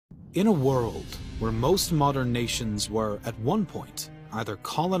In a world where most modern nations were, at one point, either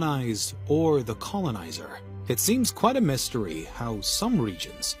colonized or the colonizer, it seems quite a mystery how some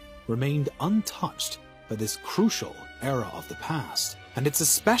regions remained untouched by this crucial era of the past. And it's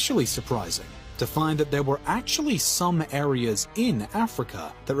especially surprising to find that there were actually some areas in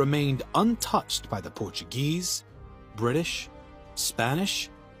Africa that remained untouched by the Portuguese, British, Spanish,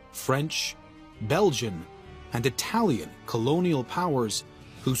 French, Belgian, and Italian colonial powers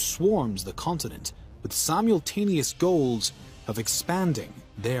who swarms the continent with simultaneous goals of expanding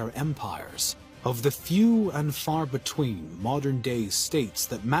their empires. Of the few and far between modern-day states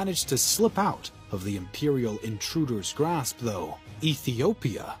that managed to slip out of the imperial intruder's grasp, though,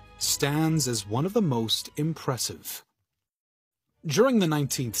 Ethiopia stands as one of the most impressive. During the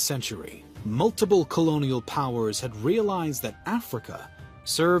 19th century, multiple colonial powers had realized that Africa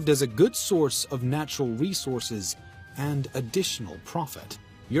served as a good source of natural resources and additional profit.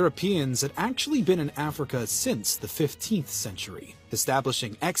 Europeans had actually been in Africa since the 15th century,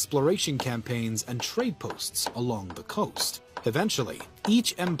 establishing exploration campaigns and trade posts along the coast. Eventually,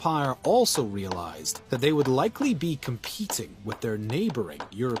 each empire also realized that they would likely be competing with their neighboring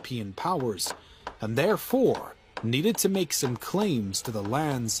European powers, and therefore needed to make some claims to the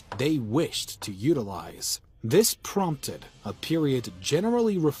lands they wished to utilize. This prompted a period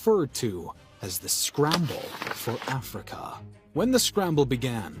generally referred to as the Scramble for Africa. When the scramble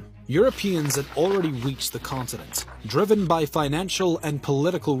began, Europeans had already reached the continent. Driven by financial and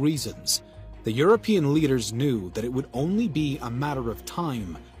political reasons, the European leaders knew that it would only be a matter of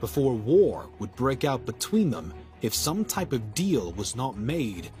time before war would break out between them if some type of deal was not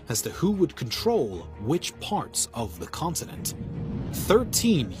made as to who would control which parts of the continent.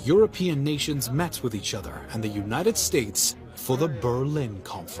 13 European nations met with each other and the United States for the Berlin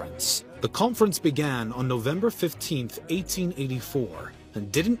Conference. The conference began on November 15, 1884,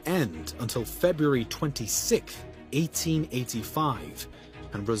 and didn't end until February 26, 1885,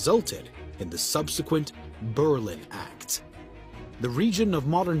 and resulted in the subsequent Berlin Act. The region of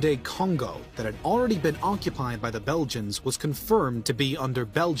modern-day Congo that had already been occupied by the Belgians was confirmed to be under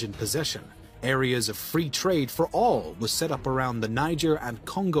Belgian possession. Areas of free trade for all was set up around the Niger and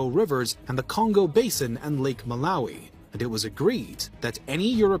Congo rivers and the Congo Basin and Lake Malawi, and it was agreed that any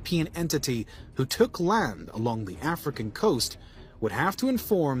European entity who took land along the African coast would have to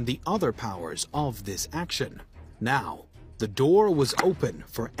inform the other powers of this action. Now, the door was open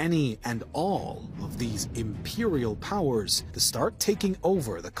for any and all of these imperial powers to start taking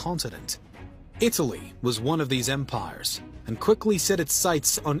over the continent. Italy was one of these empires, and quickly set its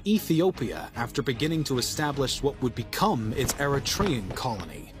sights on Ethiopia after beginning to establish what would become its Eritrean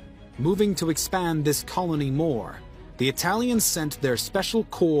colony. Moving to expand this colony more, the Italians sent their Special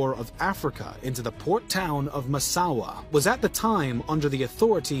Corps of Africa into the port town of Massawa, was at the time under the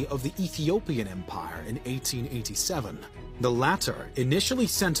authority of the Ethiopian Empire in 1887. The latter initially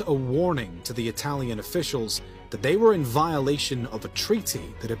sent a warning to the Italian officials that they were in violation of a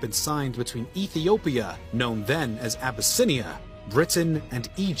treaty that had been signed between Ethiopia, known then as Abyssinia, Britain, and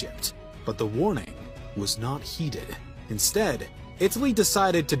Egypt, but the warning was not heeded. Instead, Italy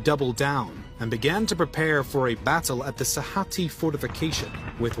decided to double down and began to prepare for a battle at the Sahati fortification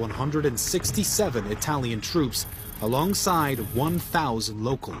with 167 Italian troops alongside 1,000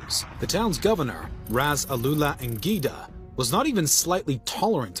 locals. The town's governor, Ras Alula Ngida, was not even slightly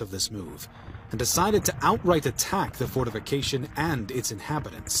tolerant of this move and decided to outright attack the fortification and its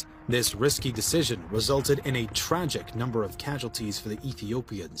inhabitants. This risky decision resulted in a tragic number of casualties for the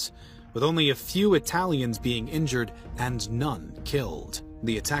Ethiopians, with only a few Italians being injured and none killed.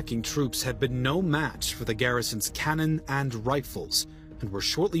 The attacking troops had been no match for the garrison's cannon and rifles, and were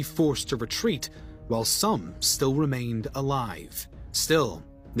shortly forced to retreat, while some still remained alive. Still,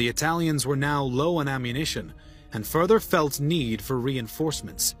 the Italians were now low on ammunition, and further felt need for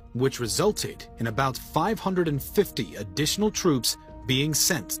reinforcements, which resulted in about 550 additional troops being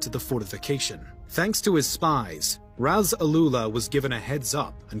sent to the fortification. Thanks to his spies, Ras Alula was given a heads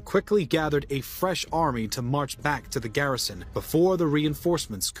up and quickly gathered a fresh army to march back to the garrison before the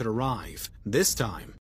reinforcements could arrive. This time,